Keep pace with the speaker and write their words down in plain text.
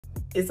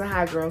It's a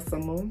hot girl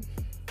summer,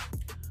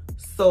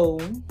 so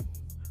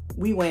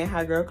we wearing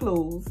hot girl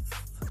clothes.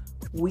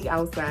 We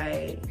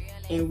outside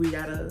and we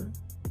gotta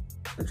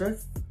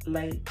dress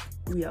like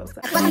we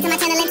outside. Welcome to my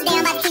channel, and today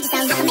I'm about to teach you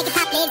something. I make the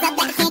top legs up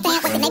like the same thing.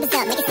 What's the neighbors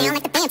up? Make it sound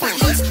like the band time.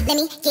 Bitch, let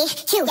me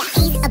get you.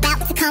 He's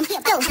about to come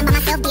through. I'm by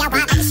myself, DIY,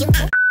 I can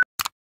shoot.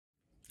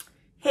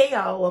 Hey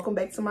y'all, welcome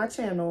back to my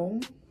channel.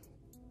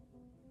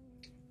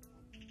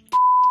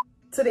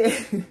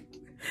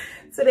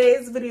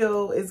 Today's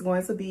video is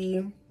going to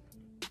be,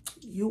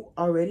 you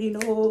already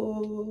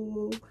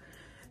know.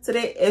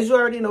 Today, as you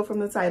already know from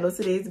the title,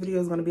 today's video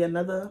is going to be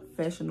another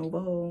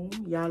Fashionnova haul.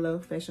 Y'all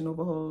love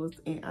Fashionnova hauls,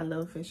 and I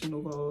love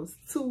Fashionnova hauls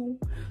too.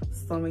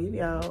 So I'm going to give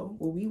y'all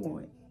what we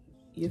want.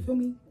 You feel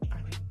me? All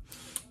right.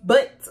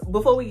 But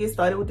before we get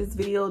started with this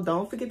video,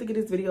 don't forget to give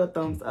this video a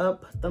thumbs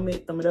up, thumb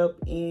it up,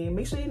 and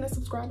make sure you hit that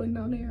subscribe button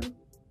down there.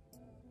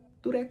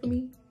 Do that for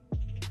me.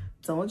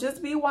 Don't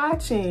just be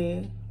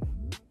watching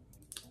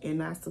and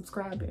not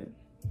subscribing.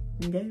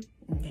 Okay?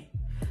 Okay.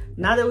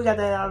 Now that we got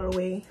that out of the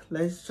way,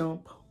 let's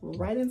jump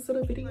right into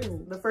the video.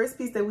 The first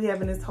piece that we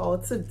have in this haul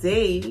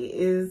today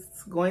is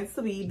going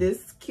to be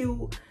this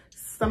cute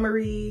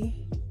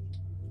summery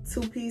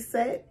two-piece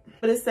set.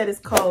 This set is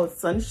called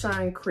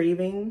Sunshine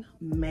Craving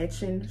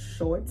Matching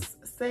Shorts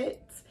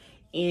Set,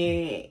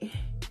 and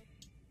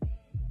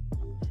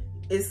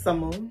it's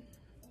summer.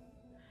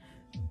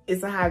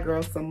 It's a hot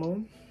girl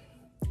summer,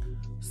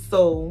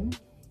 so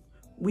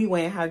we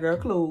wearing hot girl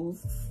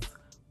clothes.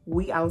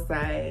 We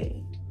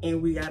outside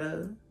and we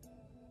gotta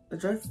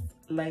dress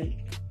like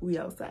we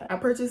outside. I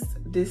purchased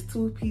this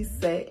two-piece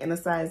set in a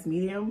size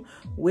medium,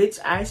 which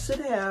I should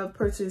have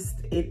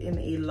purchased it in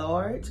a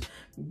large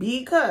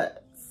because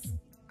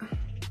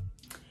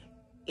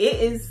it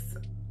is,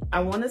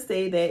 I want to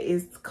say that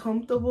it's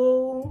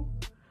comfortable,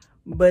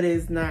 but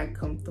it's not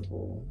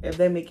comfortable, if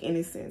that make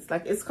any sense.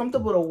 Like, it's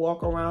comfortable to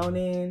walk around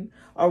in,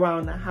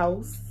 around the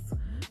house,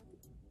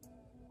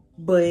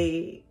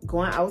 but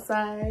going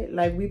outside,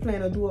 like we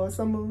plan to do all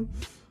summer,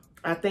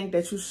 I think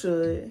that you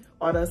should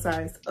order a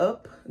size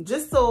up,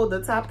 just so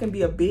the top can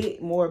be a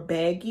bit more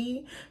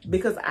baggy,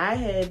 because I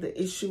had the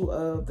issue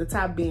of the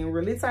top being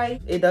really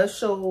tight. It does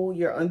show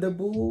your under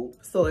boob,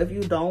 so if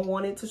you don't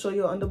want it to show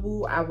your under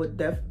boob, I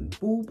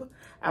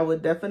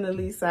would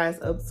definitely size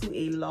up to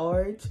a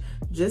large,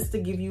 just to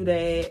give you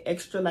that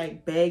extra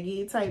like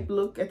baggy type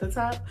look at the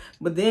top.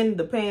 But then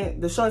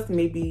the shorts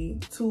may be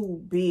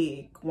too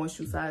big once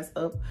you size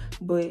up,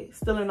 but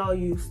still in all,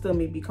 you still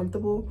may be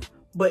comfortable.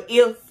 But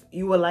if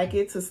you would like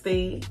it to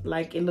stay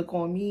like it look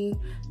on me,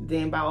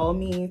 then by all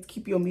means,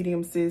 keep your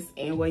medium, sis,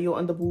 and wear your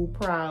under boob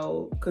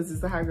proud, because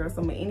it's a hot girl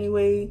summer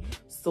anyway.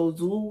 So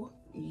do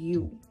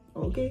you,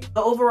 okay?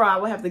 But overall, I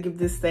would have to give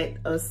this set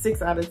a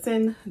 6 out of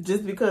 10,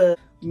 just because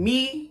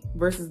me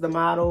versus the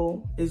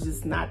model is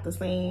just not the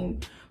same.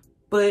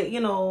 But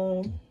you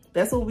know,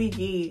 that's what we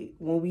get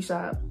when we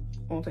shop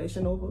on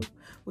Fashionnova,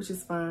 which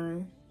is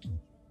fine.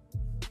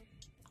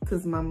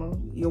 Cause mama,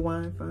 your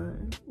wine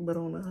fine, but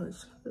on a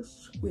hush,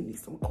 we need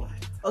some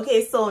quiet.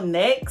 Okay, so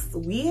next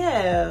we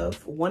have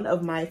one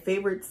of my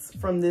favorites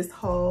from this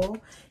haul,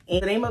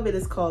 and the name of it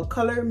is called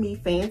Color Me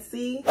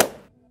Fancy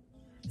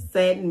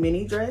Satin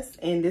Mini Dress,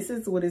 and this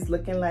is what it's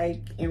looking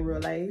like in real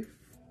life.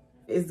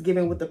 It's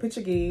given what the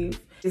picture gave.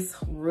 It's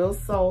real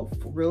soft,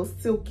 real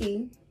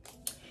silky,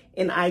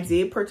 and I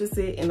did purchase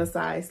it in a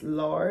size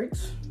large.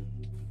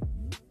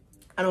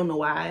 I don't know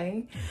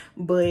why,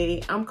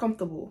 but I'm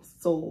comfortable,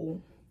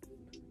 so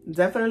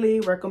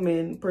definitely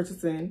recommend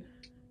purchasing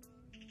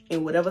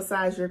in whatever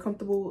size you're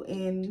comfortable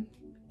in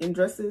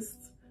dresses.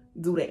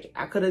 Do that.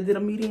 I could have did a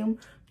medium,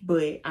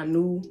 but I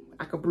knew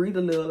I could breathe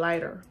a little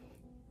lighter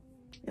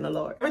in a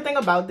large. Everything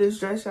about this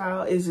dress,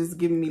 y'all, is just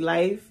giving me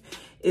life.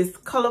 It's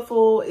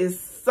colorful, it's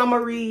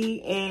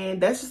summery, and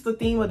that's just the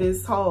theme of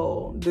this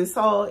haul. This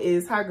haul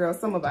is hot girl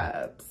summer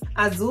vibes.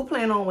 I do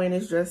plan on wearing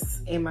this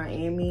dress in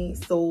Miami,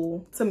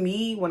 so to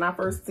me, when I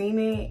first seen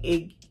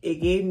it, it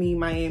gave me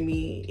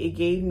Miami, it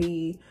gave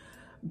me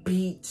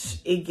beach,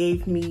 it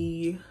gave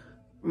me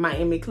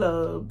Miami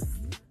clubs.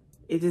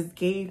 It just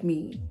gave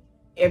me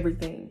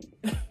everything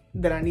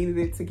that I needed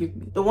it to give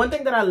me. The one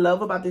thing that I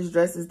love about this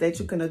dress is that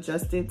you can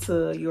adjust it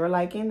to your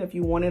liking. If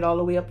you want it all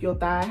the way up your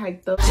thigh,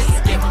 hiked up.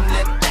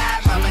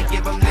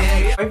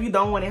 Or if you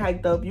don't want it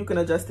hiked up, you can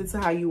adjust it to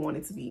how you want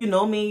it to be. You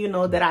know me, you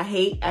know that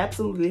I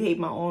absolutely hate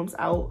my arms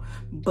out,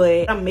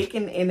 but I'm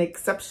making an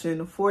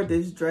exception for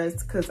this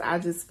dress because I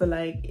just feel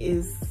like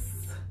it's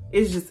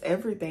just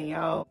everything,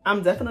 y'all.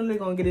 I'm definitely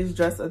gonna give this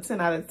dress a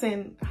 10 out of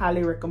 10.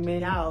 Highly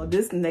recommend. Y'all,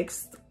 this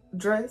next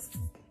dress,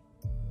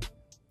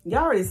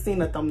 y'all already seen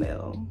the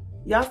thumbnail.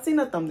 Y'all seen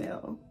the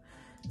thumbnail.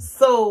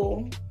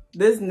 So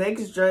this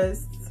next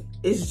dress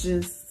is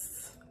just,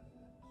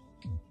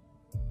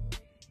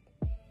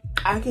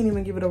 I can't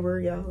even give it a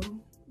word, y'all.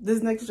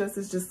 This next dress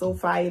is just so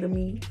fire to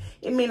me.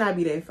 It may not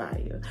be that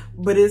fire,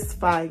 but it's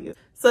fire.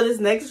 So this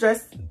next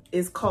dress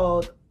is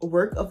called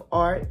Work of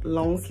Art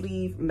Long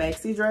Sleeve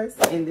Maxi Dress,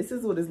 and this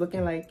is what it's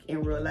looking like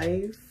in real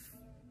life.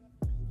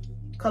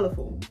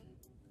 Colorful,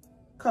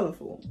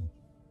 colorful.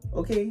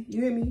 Okay,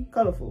 you hear me?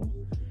 Colorful.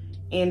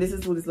 And this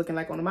is what it's looking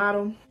like on the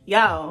model.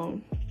 Y'all,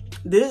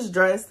 this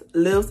dress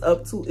lives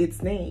up to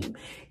its name.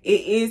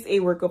 It is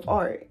a work of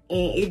art,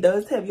 and it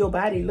does have your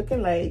body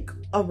looking like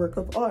a work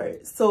of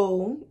art.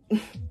 So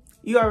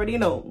you already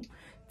know,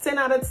 10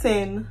 out of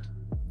 10.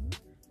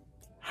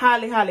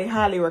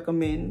 Highly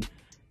recommend.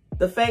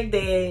 The fact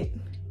that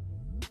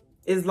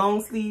it's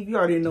long sleeve, you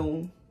already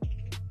know,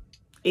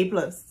 A+.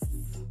 A++++++.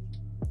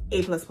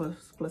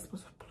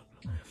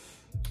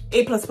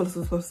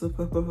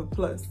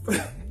 A+++++++.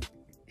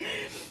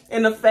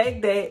 And the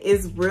fact that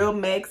it's real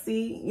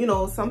maxi, you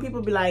know, some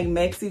people be like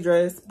maxi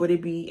dress, but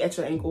it be at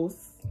your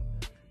ankles.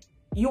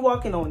 You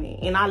walking on it,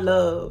 and I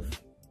love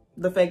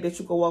the fact that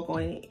you can walk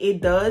on it.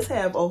 It does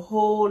have a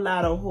whole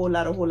lot of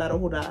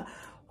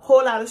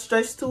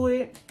stretch to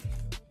it,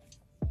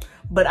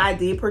 but I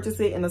did purchase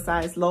it in a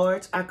size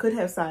large. I could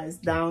have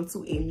sized down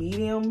to a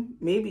medium,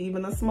 maybe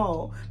even a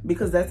small,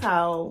 because that's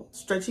how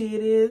stretchy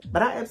it is.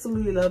 But I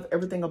absolutely love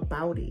everything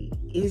about it.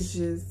 It's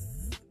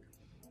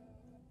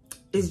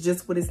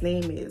just what its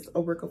name is,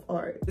 a work of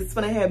art. It's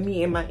gonna have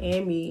me in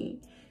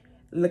Miami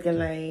looking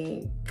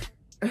like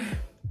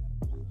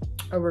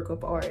a work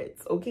of art,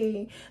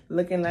 okay?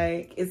 Looking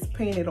like it's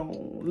painted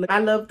on. I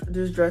loved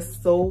this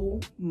dress so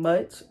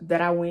much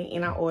that I went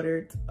and I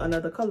ordered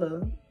another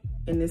color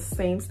in this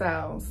same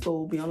style.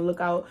 So be on the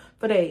lookout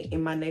for that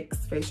in my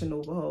next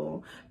Fashionnova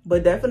haul.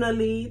 But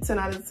definitely 10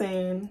 out of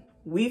 10.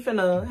 We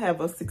finna have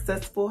a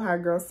successful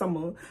hot girl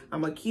summer.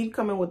 I'm gonna keep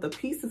coming with the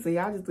pieces, and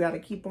y'all just gotta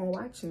keep on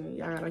watching.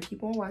 Y'all gotta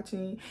keep on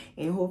watching,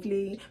 and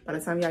hopefully by the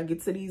time y'all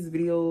get to these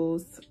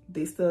videos,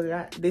 they still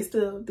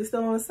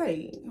on the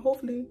site.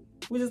 Hopefully,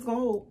 we just gonna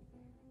hope.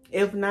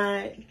 If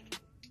not,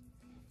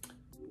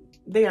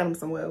 they got them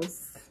somewhere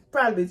else,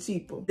 probably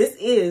cheaper. This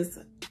is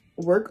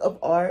work of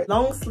art,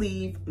 long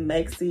sleeve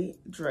maxi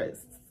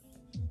dress,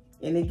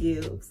 and it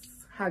gives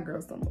hot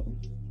girl summer,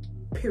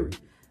 period.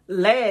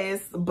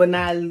 Last but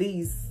not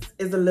least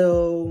is a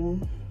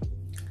little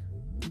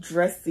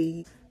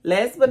dressy.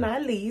 Last but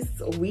not least,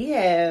 we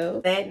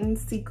have Satin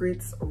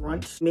Secrets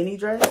Ruched mini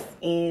dress,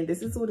 and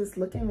this is what it's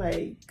looking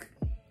like.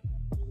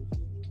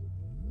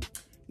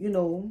 You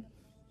know,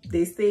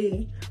 they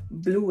say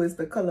blue is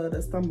the color of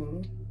the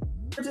summer.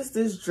 Purchased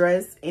this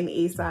dress in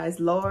a size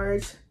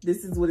large.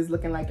 This is what it's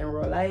looking like in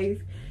real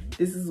life.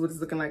 This is what it's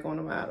looking like on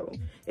the model.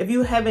 If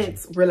you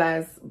haven't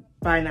realized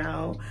by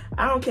now,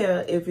 I don't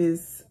care if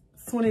it's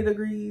 20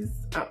 degrees.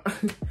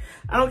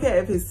 I don't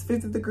care if it's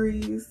 50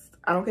 degrees.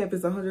 I don't care if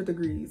it's 100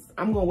 degrees.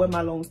 I'm gonna wear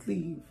my long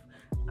sleeve.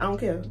 I don't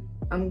care.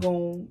 I'm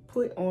gonna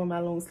put on my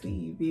long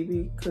sleeve,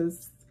 baby,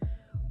 because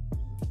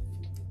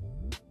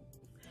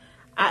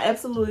I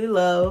absolutely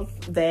love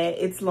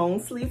that it's long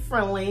sleeve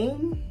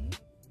friendly.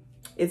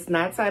 It's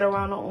not tight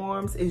around the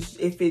arms.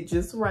 It fit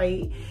just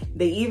right.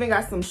 They even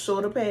got some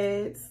shoulder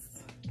pads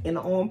in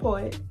the arm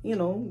part, you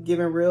know,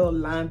 giving real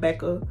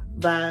linebacker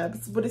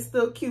vibes, but it's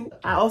still cute.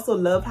 I also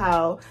love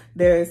how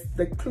there's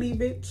the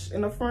cleavage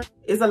in the front.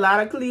 It's a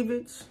lot of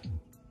cleavage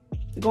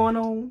going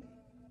on.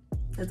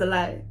 It's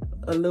a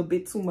little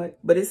bit too much,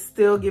 but it's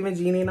still giving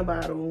genie in a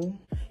bottle.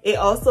 It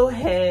also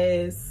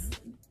has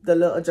the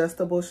little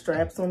adjustable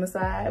straps on the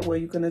side where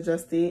you can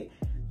adjust it,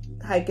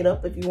 hike it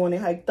up if you want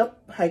it hiked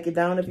up, hike it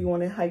down if you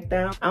want it hiked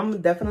down.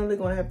 I'm definitely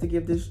gonna have to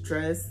give this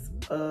dress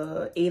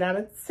a 8 out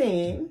of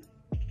 10.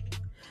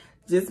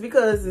 Just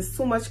because it's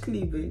too much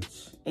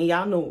cleavage. And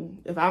y'all know,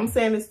 if I'm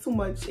saying it's too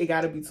much, it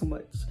gotta be too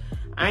much.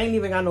 I ain't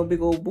even got no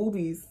big old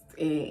boobies,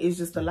 and it's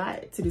just a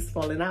lot to this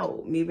falling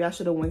out. Maybe I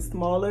should have went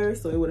smaller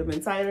so it would have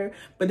been tighter,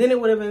 but then it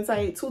would have been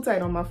too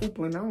tight on my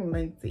fupa, and I don't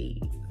like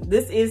that.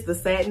 This is the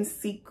Satin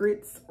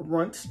Secrets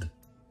Ruched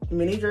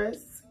mini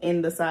dress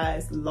in the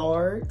size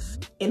large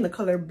in the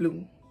color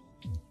blue.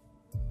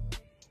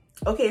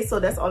 Okay, so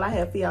that's all I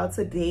have for y'all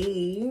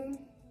today.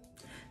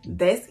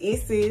 That's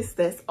it, sis.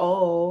 That's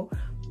all.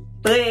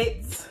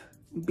 But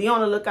be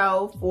on the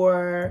lookout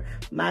for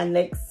my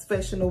next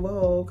Fashionnova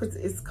haul, because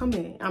it's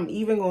coming. I'm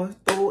even going to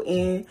throw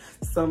in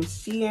some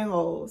Shein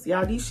hauls.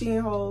 Y'all, these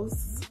Shein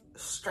hauls,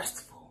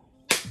 stressful.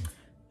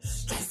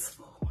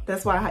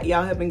 That's why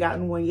y'all haven't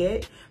gotten one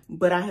yet,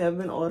 but I have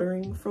been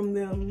ordering from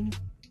them.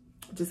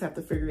 Just have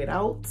to figure it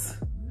out.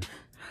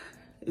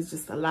 It's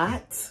just a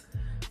lot.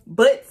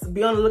 But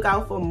be on the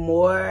lookout for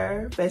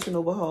more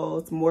Fashionnova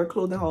hauls, more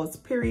clothing hauls,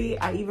 period.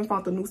 I even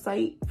found a new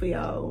site for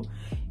y'all.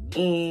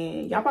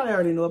 And y'all probably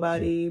already know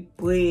about it,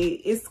 but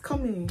it's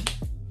coming.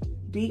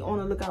 Be on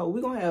the lookout.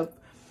 We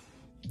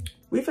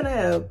finna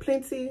have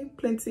plenty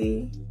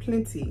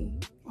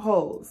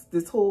hauls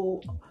this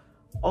whole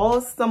all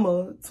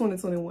summer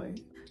 2021.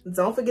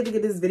 Don't forget to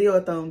give this video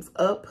a thumbs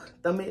up,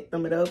 thumb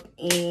it up,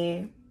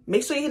 and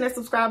make sure you hit that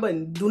subscribe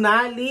button. Do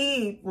not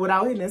leave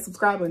without hitting that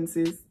subscribe button,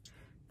 sis.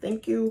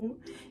 Thank you,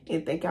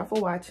 and thank y'all for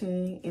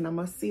watching, and I'm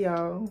gonna see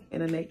y'all in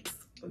the next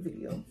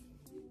video.